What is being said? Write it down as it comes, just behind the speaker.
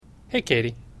Hey,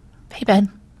 Katie. Hey,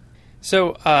 Ben.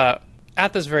 So,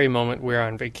 at this very moment, we're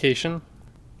on vacation.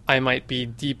 I might be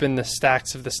deep in the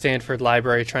stacks of the Stanford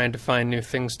Library trying to find new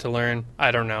things to learn.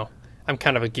 I don't know. I'm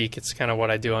kind of a geek. It's kind of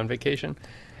what I do on vacation.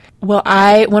 Well,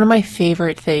 one of my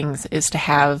favorite things is to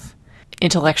have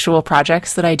intellectual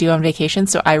projects that I do on vacation,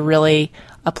 so I really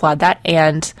applaud that.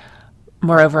 And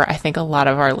moreover, I think a lot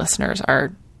of our listeners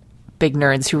are big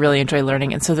nerds who really enjoy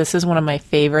learning. And so this is one of my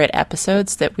favorite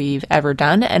episodes that we've ever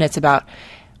done, and it's about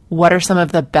what are some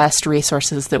of the best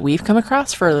resources that we've come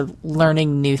across for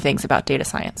learning new things about data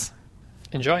science.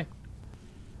 Enjoy.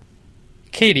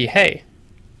 Katie, hey.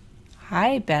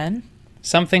 Hi, Ben.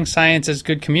 Something scientists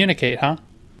could communicate, huh?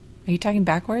 Are you talking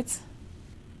backwards?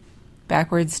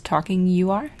 Backwards talking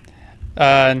you are?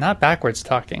 Not backwards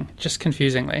talking, just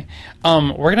confusingly.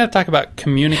 We're going to talk about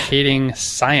communicating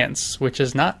science, which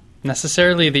is not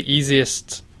necessarily the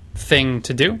easiest thing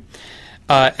to do.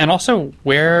 And also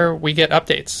where we get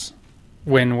updates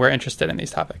when we're interested in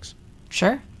these topics.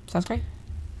 Sure. Sounds great.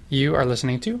 You are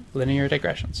listening to Linear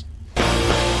Digressions.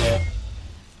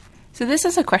 So this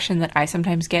is a question that I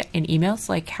sometimes get in emails,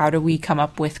 like how do we come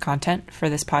up with content for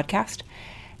this podcast?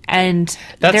 And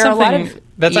there are a lot of...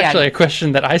 That's actually a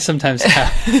question that I sometimes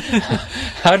have.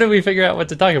 How do we figure out what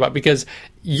to talk about? Because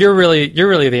you're really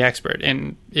the expert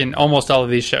in almost all of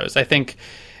these shows. I think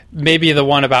maybe the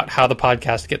one about how the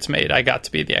podcast gets made, I got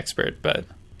to be the expert, but...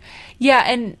 Yeah,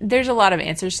 and there's a lot of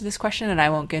answers to this question, and I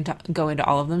won't go into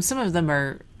all of them. Some of them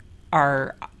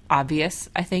are obvious,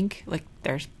 I think. Like,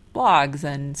 there's blogs,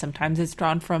 and sometimes it's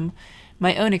drawn from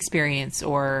my own experience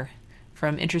or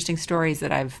from interesting stories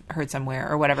that I've heard somewhere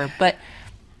or whatever.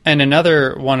 And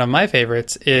another one of my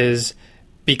favorites is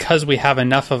because we have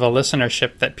enough of a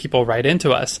listenership that people write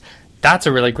into us, that's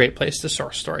a really great place to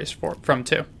source stories from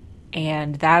too.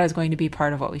 And that is going to be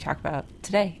part of what we talk about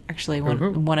today. Actually,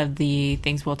 one of the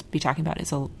things we'll be talking about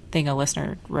is a thing a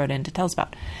listener wrote in to tell us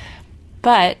about.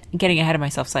 But getting ahead of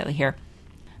myself slightly here.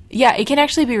 Yeah, it can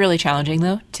actually be really challenging,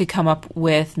 though, to come up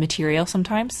with material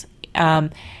sometimes.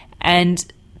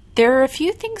 And there are a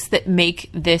few things that make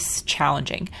this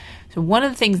challenging. So one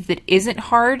of the things that isn't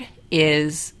hard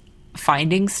is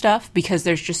finding stuff, because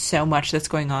there's just so much that's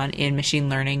going on in machine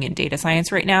learning and data science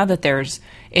right now that there's,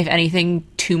 if anything,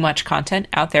 too much content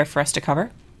out there for us to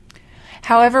cover.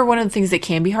 However, one of the things that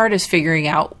can be hard is figuring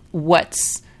out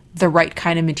what's the right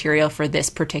kind of material for this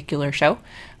particular show.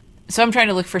 So I'm trying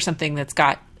to look for something that's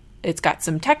got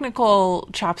some technical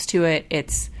chops to it.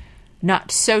 It's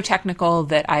not so technical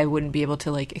that I wouldn't be able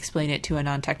to explain it to a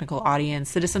non-technical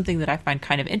audience. That is something that I find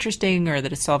kind of interesting, or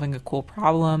that is solving a cool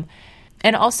problem.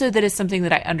 And also that is something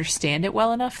that I understand it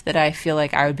well enough that I feel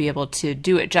like I would be able to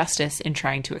do it justice in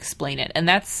trying to explain it. And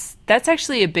that's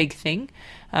actually a big thing.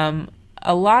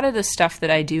 A lot of the stuff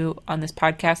that I do on this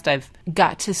podcast, I've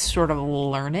got to sort of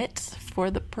learn it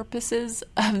for the purposes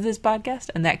of this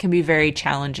podcast, and that can be very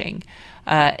challenging.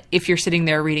 If you're sitting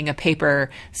there reading a paper,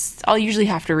 I'll usually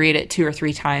have to read it 2 or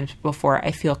 3 times before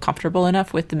I feel comfortable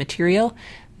enough with the material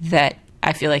that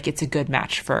I feel like it's a good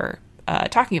match for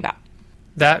talking about.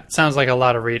 That sounds like a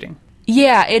lot of reading.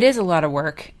 Yeah, it is a lot of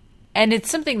work, and it's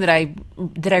something that I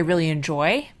really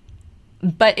enjoy,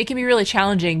 but it can be really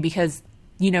challenging because,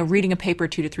 reading a paper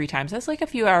 2 to 3 times, that's like a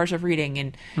few hours of reading,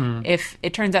 and if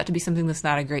it turns out to be something that's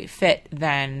not a great fit,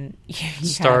 then you have to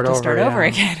start over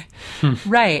again.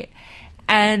 Right.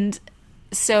 And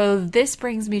so this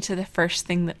brings me to the first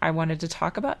thing that I wanted to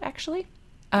talk about, actually,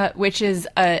 which is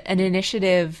an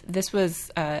initiative. This was...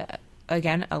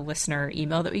 again, a listener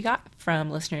email that we got from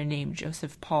a listener named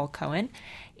Joseph Paul Cohen,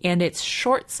 and it's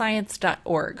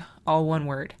shortscience.org, all one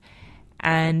word.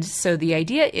 And so the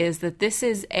idea is that this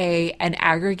is an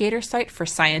aggregator site for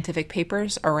scientific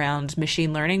papers around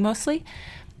machine learning mostly.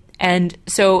 And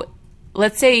so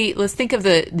let's think of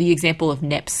the example of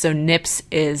NIPS. So NIPS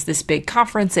is this big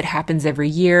conference. It happens every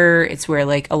year. It's where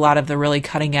a lot of the really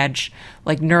cutting edge,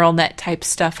 neural net type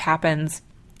stuff happens.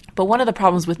 But one of the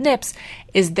problems with NIPS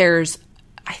is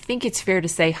I think it's fair to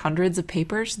say, hundreds of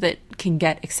papers that can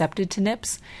get accepted to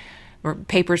NIPS, or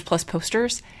papers plus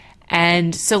posters.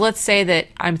 And so let's say that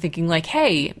I'm thinking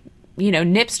hey,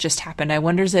 NIPS just happened. I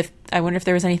wonder if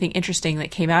there was anything interesting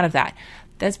that came out of that.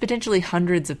 That's potentially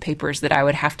hundreds of papers that I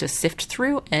would have to sift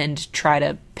through and try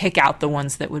to pick out the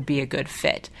ones that would be a good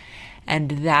fit.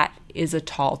 And that is a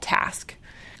tall task.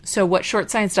 So what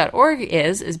shortscience.org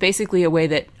is basically a way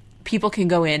that people can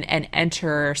go in and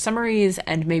enter summaries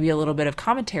and maybe a little bit of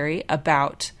commentary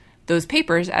about those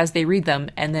papers as they read them,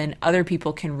 and then other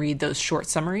people can read those short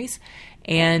summaries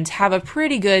and have a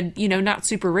pretty good, not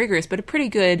super rigorous, but a pretty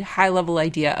good high-level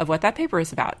idea of what that paper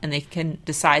is about. And they can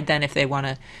decide then if they want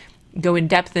to go in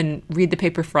depth and read the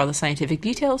paper for all the scientific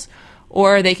details,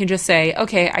 or they can just say,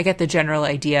 okay, I get the general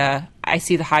idea. I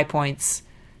see the high points.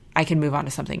 I can move on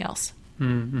to something else.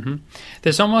 Mm-hmm.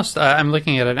 There's almost, I'm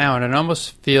looking at it now, and it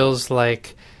almost feels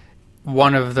like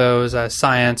one of those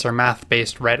science or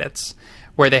math-based Reddits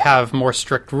where they have more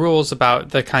strict rules about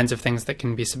the kinds of things that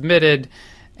can be submitted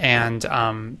and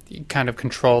kind of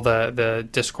control the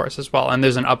discourse as well. And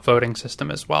there's an upvoting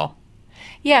system as well.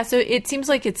 Yeah, so it seems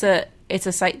like it's a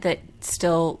site that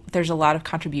still there's a lot of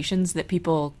contributions that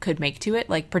people could make to it.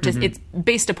 Like it's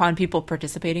based upon people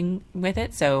participating with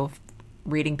it. So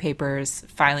reading papers,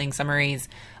 filing summaries,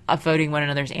 upvoting one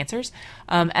another's answers.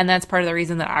 And that's part of the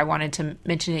reason that I wanted to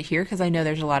mention it here, because I know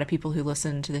there's a lot of people who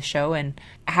listen to the show and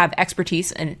have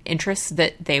expertise and interests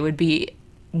that they would be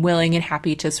willing and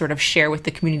happy to sort of share with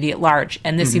the community at large.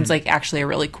 And this seems like actually a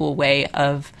really cool way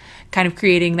of kind of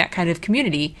creating that kind of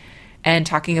community and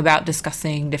talking about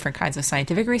discussing different kinds of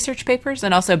scientific research papers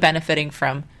and also benefiting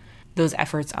from those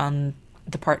efforts on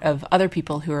the part of other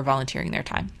people who are volunteering their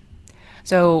time.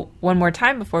 So one more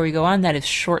time before we go on, that is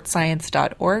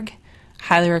shortscience.org.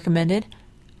 Highly recommended.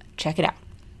 Check it out.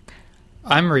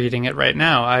 I'm reading it right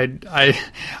now.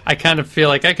 I kind of feel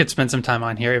like I could spend some time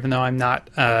on here, even though I'm not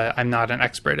an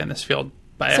expert in this field.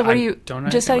 But so what are you,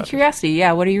 just out of curiosity,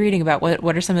 what are you reading about?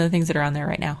 What are some of the things that are on there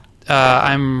right now?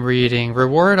 I'm reading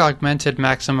Reward Augmented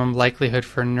Maximum Likelihood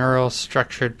for Neural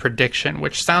Structured Prediction,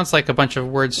 which sounds like a bunch of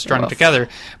words strung together.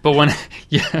 But when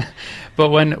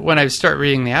when I start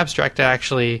reading the abstract,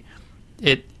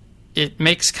 it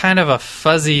makes kind of a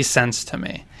fuzzy sense to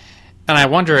me. And I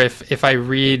wonder if I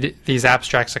read these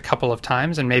abstracts a couple of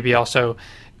times and maybe also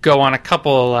go on a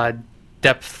couple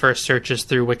depth-first searches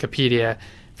through Wikipedia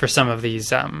for some of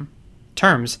these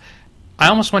terms, I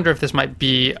almost wonder if this might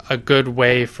be a good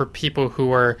way for people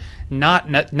who are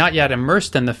not yet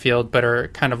immersed in the field but are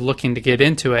kind of looking to get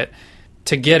into it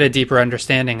to get a deeper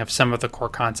understanding of some of the core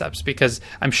concepts. Because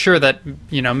I'm sure that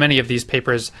many of these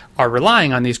papers are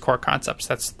relying on these core concepts.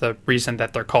 That's the reason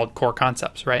that they're called core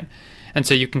concepts, right? And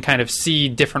so you can kind of see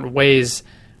different ways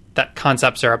that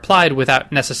concepts are applied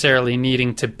without necessarily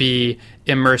needing to be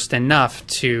immersed enough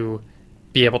to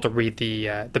be able to read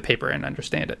the paper and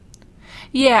understand it.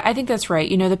 Yeah, I think that's right.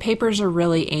 The papers are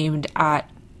really aimed at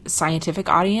scientific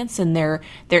audience, and they're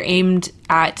aimed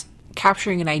at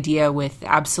capturing an idea with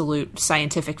absolute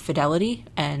scientific fidelity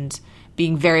and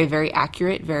being very, very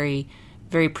accurate, very,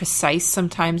 very precise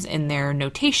sometimes in their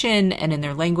notation and in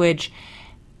their language.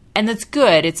 And that's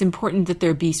good. It's important that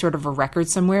there be sort of a record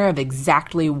somewhere of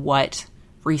exactly what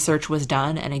research was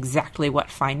done and exactly what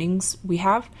findings we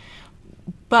have.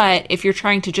 But if you're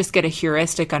trying to just get a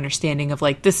heuristic understanding of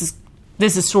like, this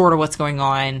is sort of what's going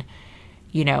on,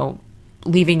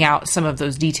 leaving out some of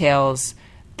those details,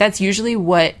 that's usually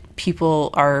what people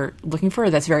are looking for.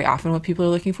 That's very often what people are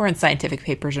looking for, and scientific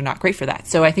papers are not great for that.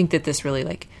 So I think that this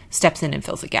really steps in and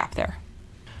fills a gap there.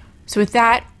 So with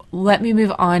that, let me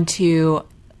move on to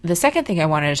the second thing I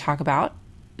wanted to talk about.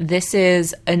 This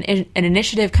is an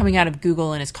initiative coming out of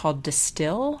Google, and it's called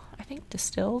Distill. I think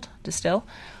Distill.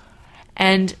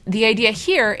 And the idea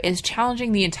here is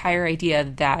challenging the entire idea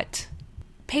that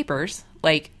papers,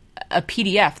 like a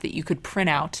PDF that you could print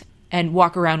out and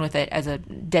walk around with it as a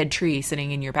dead tree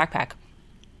sitting in your backpack,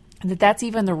 that's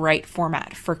even the right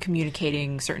format for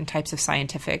communicating certain types of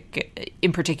scientific,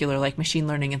 in particular, like machine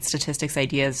learning and statistics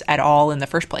ideas at all in the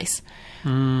first place.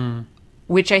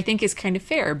 Which I think is kind of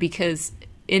fair because,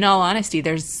 in all honesty,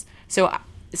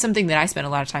 something that I spend a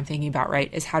lot of time thinking about,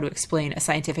 right, is how to explain a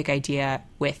scientific idea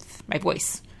with my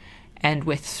voice and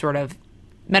with sort of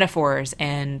metaphors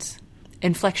and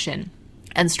inflection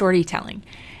and storytelling.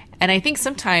 And I think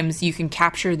sometimes you can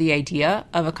capture the idea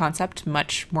of a concept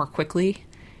much more quickly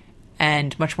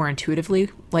and much more intuitively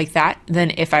like that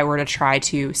than if I were to try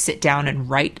to sit down and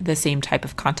write the same type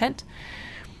of content.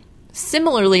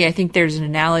 Similarly, I think there's an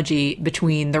analogy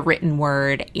between the written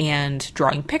word and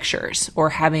drawing pictures or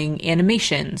having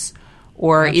animations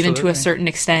or Absolutely. Even to a certain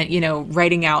extent,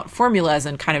 writing out formulas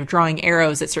and kind of drawing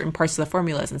arrows at certain parts of the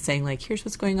formulas and saying like, here's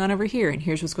what's going on over here and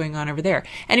here's what's going on over there.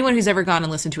 Anyone who's ever gone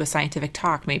and listened to a scientific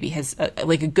talk maybe has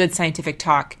a good scientific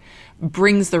talk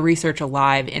brings the research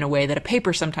alive in a way that a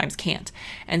paper sometimes can't.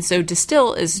 And so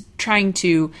Distill is trying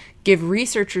to give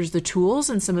researchers the tools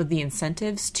and some of the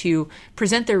incentives to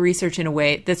present their research in a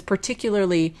way that's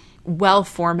particularly well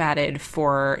formatted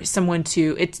for someone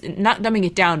to, it's not dumbing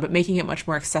it down, but making it much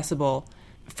more accessible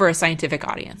for a scientific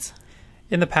audience.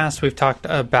 In the past, we've talked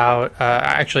about,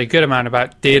 actually a good amount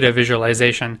about data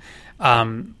visualization.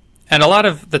 And a lot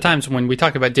of the times when we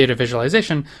talk about data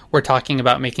visualization, we're talking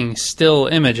about making still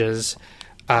images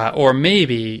or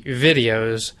maybe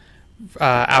videos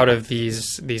out of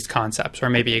these concepts, or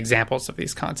maybe examples of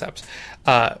these concepts.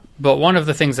 But one of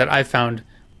the things that I've found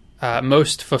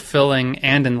most fulfilling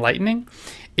and enlightening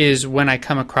is when I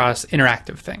come across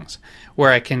interactive things,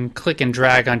 where I can click and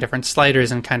drag on different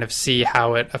sliders and kind of see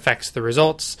how it affects the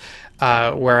results,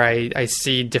 where I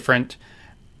see different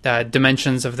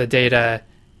dimensions of the data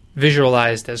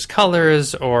visualized as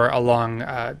colors or along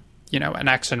an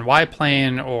X and Y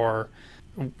plane, or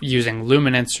using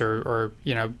luminance or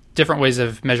different ways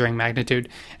of measuring magnitude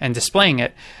and displaying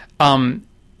it.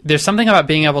 There's something about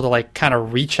being able to like kind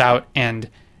of reach out and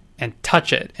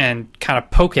touch it and kind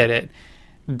of poke at it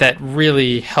that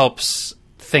really helps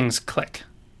things click.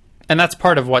 And that's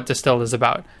part of what Distilled is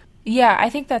about. Yeah, I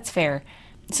think that's fair.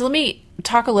 So let me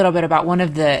talk a little bit about one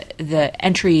of the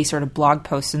entry sort of blog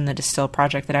posts in the Distilled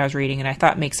project that I was reading, and I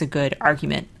thought makes a good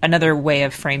argument, another way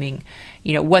of framing,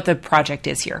 what the project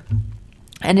is here.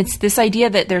 And it's this idea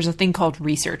that there's a thing called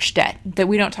research debt that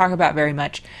we don't talk about very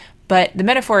much. But the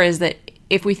metaphor is that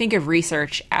if we think of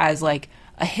research as like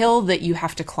a hill that you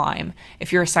have to climb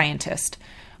if you're a scientist,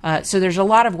 so there's a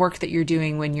lot of work that you're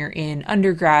doing when you're in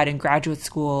undergrad and graduate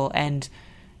school and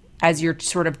as you're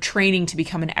sort of training to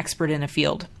become an expert in a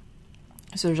field.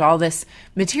 So there's all this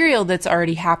material that's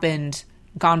already happened,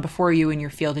 gone before you in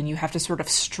your field, and you have to sort of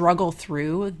struggle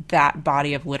through that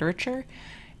body of literature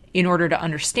in order to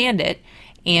understand it.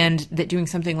 And that doing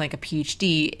something like a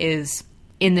PhD is,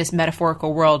 in this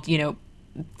metaphorical world,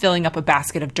 filling up a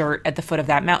basket of dirt at the foot of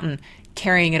that mountain,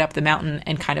 carrying it up the mountain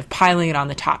and kind of piling it on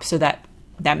the top so that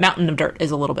that mountain of dirt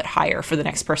is a little bit higher for the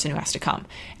next person who has to come.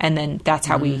 And then that's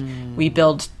how we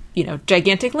build,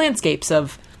 gigantic landscapes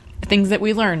of things that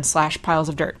we learn / piles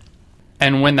of dirt.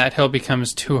 And when that hill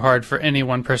becomes too hard for any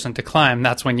one person to climb,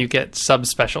 that's when you get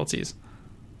subspecialties.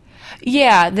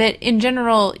 Yeah, that in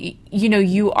general,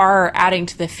 you are adding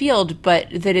to the field, but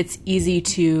that it's easy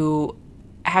to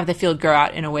have the field grow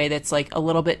out in a way that's like a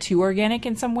little bit too organic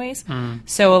in some ways.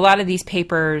 So a lot of these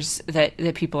papers that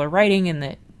people are writing and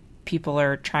that people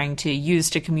are trying to use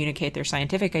to communicate their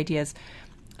scientific ideas,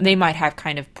 they might have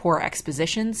kind of poor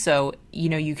exposition. So,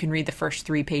 you can read the first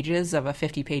 3 pages of a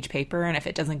 50-page paper, and if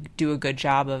it doesn't do a good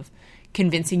job of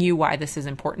convincing you why this is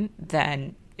important,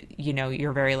 then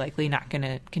you're very likely not going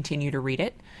to continue to read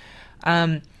it.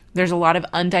 There's a lot of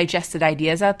undigested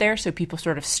ideas out there. So people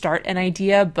sort of start an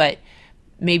idea, but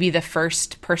maybe the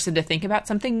first person to think about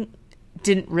something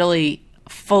didn't really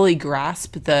fully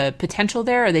grasp the potential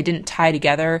there, or they didn't tie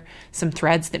together some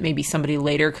threads that maybe somebody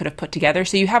later could have put together.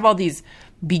 So you have all these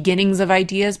beginnings of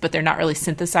ideas, but they're not really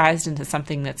synthesized into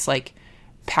something that's like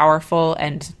powerful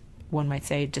and, one might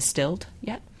say, distilled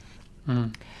yet.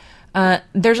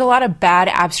 There's a lot of bad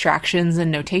abstractions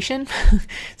and notation.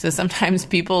 So sometimes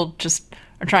people just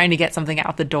are trying to get something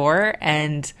out the door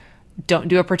and don't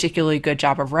do a particularly good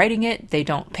job of writing it. They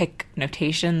don't pick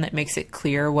notation that makes it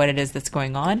clear what it is that's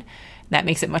going on. That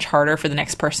makes it much harder for the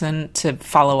next person to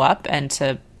follow up and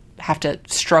to have to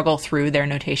struggle through their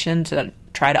notation to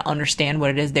try to understand what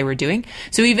it is they were doing.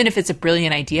 So even if it's a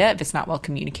brilliant idea, if it's not well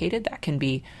communicated, that can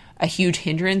be a huge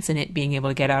hindrance in it being able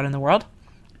to get out in the world.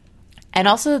 And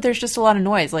also there's just a lot of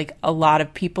noise. Like a lot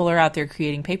of people are out there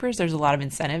creating papers. There's a lot of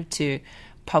incentive to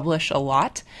publish a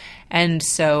lot. And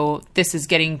so this is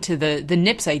getting to the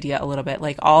NIPS idea a little bit.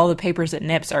 Like all the papers at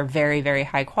NIPS are very, very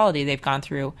high quality. They've gone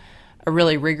through a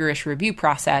really rigorous review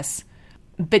process.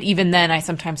 But even then, I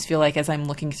sometimes feel like as I'm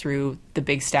looking through the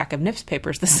big stack of NIPS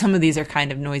papers, that some of these are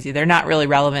kind of noisy. They're not really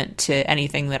relevant to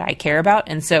anything that I care about.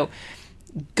 And so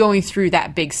going through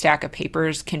that big stack of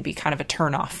papers can be kind of a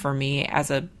turnoff for me as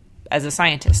a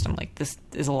scientist. I'm like, this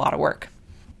is a lot of work.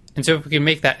 And so if we can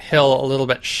make that hill a little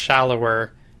bit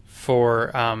shallower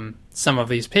for some of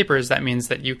these papers, that means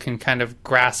that you can kind of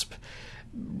grasp,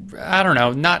 I don't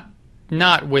know,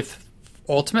 not with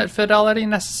ultimate fidelity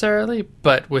necessarily,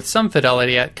 but with some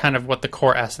fidelity at kind of what the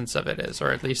core essence of it is,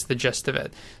 or at least the gist of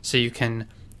it. So you can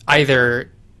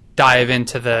either dive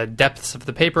into the depths of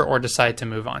the paper or decide to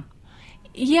move on.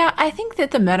 Yeah, I think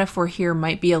that the metaphor here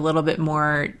might be a little bit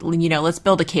more, let's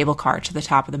build a cable car to the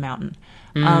top of the mountain.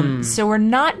 So we're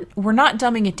not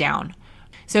dumbing it down.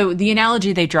 So the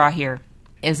analogy they draw here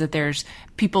is that there's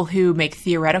people who make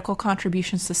theoretical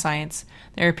contributions to science.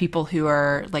 There are people who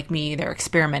are like me, they're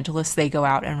experimentalists. They go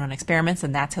out and run experiments,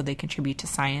 and that's how they contribute to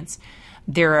science.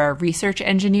 There are research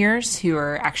engineers who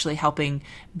are actually helping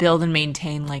build and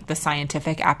maintain like the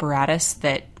scientific apparatus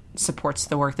that supports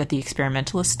the work that the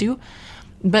experimentalists do.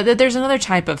 But that there's another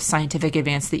type of scientific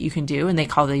advance that you can do, and they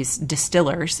call these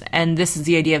distillers. And this is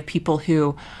the idea of people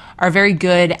who are very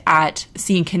good at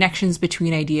seeing connections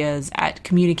between ideas, at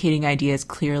communicating ideas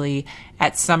clearly,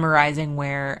 at summarizing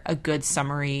where a good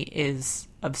summary is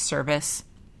of service,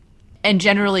 and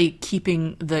generally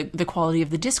keeping the quality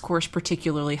of the discourse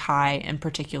particularly high and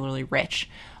particularly rich.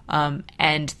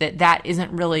 And that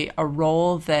isn't really a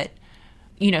role that,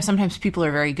 sometimes people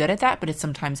are very good at that, but it's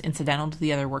sometimes incidental to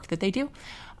the other work that they do.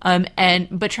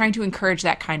 But trying to encourage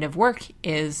that kind of work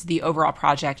is the overall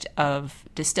project of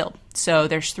Distilled. So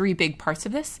there's 3 big parts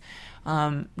of this,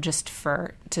 just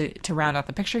to round out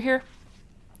the picture here.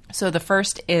 So the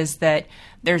first is that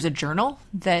there's a journal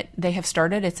that they have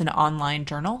started. It's an online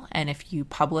journal. And if you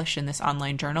publish in this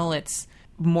online journal, it's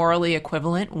morally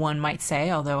equivalent, one might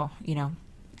say, although,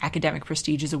 academic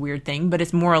prestige is a weird thing, but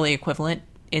it's morally equivalent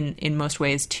in most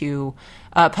ways to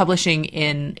publishing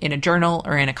in a journal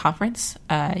or in a conference.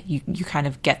 You kind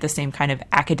of get the same kind of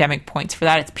academic points for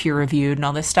that. It's peer reviewed and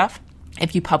all this stuff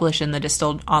if you publish in the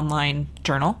Distilled online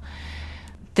journal.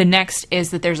 The next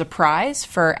is that there's a prize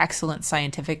for excellent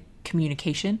scientific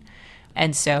communication.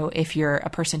 And so if you're a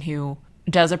person who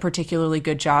does a particularly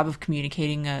good job of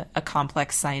communicating a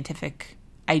complex scientific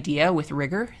idea with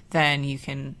rigor, then you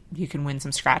can win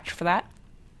some scratch for that.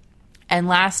 And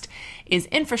last is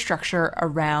infrastructure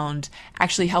around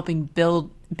actually helping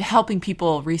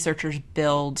people, researchers,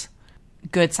 build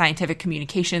good scientific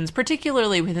communications,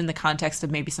 particularly within the context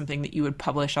of maybe something that you would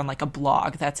publish on like a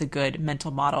blog. That's a good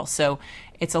mental model. So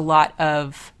it's a lot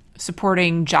of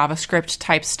supporting JavaScript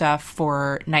type stuff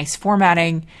for nice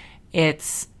formatting.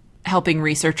 It's helping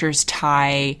researchers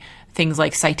tie things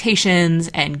like citations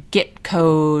and Git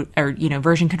code or,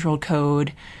 version controlled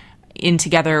code in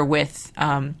together with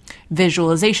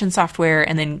visualization software,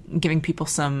 and then giving people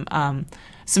some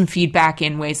feedback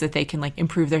in ways that they can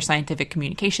improve their scientific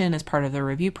communication as part of the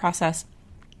review process.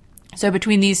 So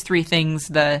between these 3 things,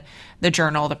 the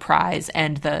journal, the prize,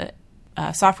 and the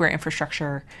software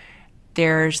infrastructure,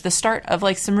 there's the start of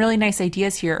some really nice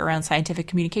ideas here around scientific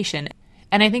communication.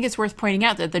 And I think it's worth pointing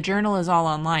out that the journal is all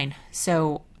online.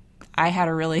 So I had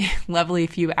a really lovely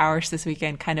few hours this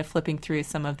weekend kind of flipping through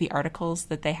some of the articles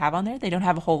that they have on there. They don't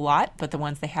have a whole lot, but the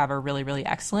ones they have are really, really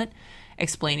excellent,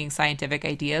 explaining scientific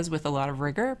ideas with a lot of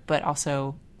rigor, but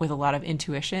also with a lot of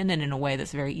intuition and in a way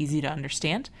that's very easy to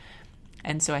understand.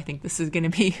 And so I think this is going to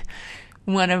be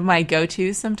one of my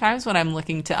go-tos sometimes when I'm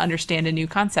looking to understand a new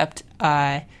concept.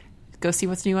 Go see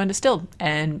what's new on Distilled,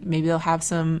 and maybe they'll have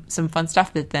some fun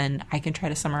stuff that then I can try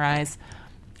to summarize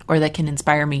or that can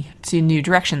inspire me to new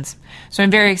directions. So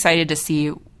I'm very excited to see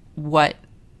what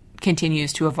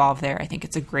continues to evolve there. I think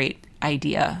it's a great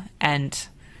idea, and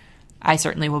I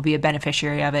certainly will be a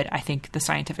beneficiary of it. I think the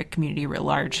scientific community writ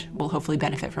large will hopefully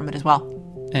benefit from it as well.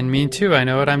 And me too. I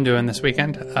know what I'm doing this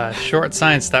weekend.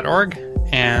 Shortscience.org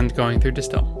and going through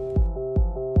Distill.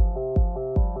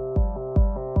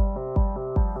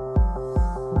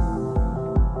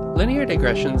 Linear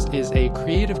Digressions is a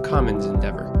Creative Commons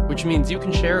endeavor, which means you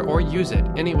can share or use it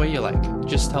any way you like.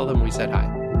 Just tell them we said hi.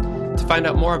 To find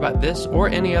out more about this or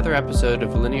any other episode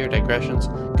of Linear Digressions,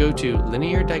 go to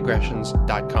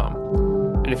lineardigressions.com.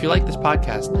 And if you like this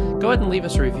podcast, go ahead and leave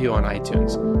us a review on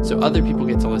iTunes so other people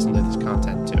get to listen to this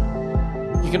content too.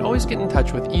 You can always get in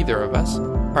touch with either of us.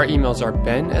 Our emails are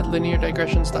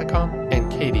ben@lineardigressions.com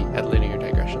and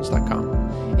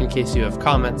katie@lineardigressions.com in case you have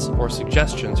comments or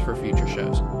suggestions for future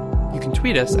shows. You can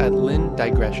tweet us at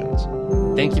lindigressions.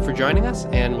 Thank you for joining us,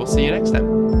 and we'll see you next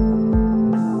time.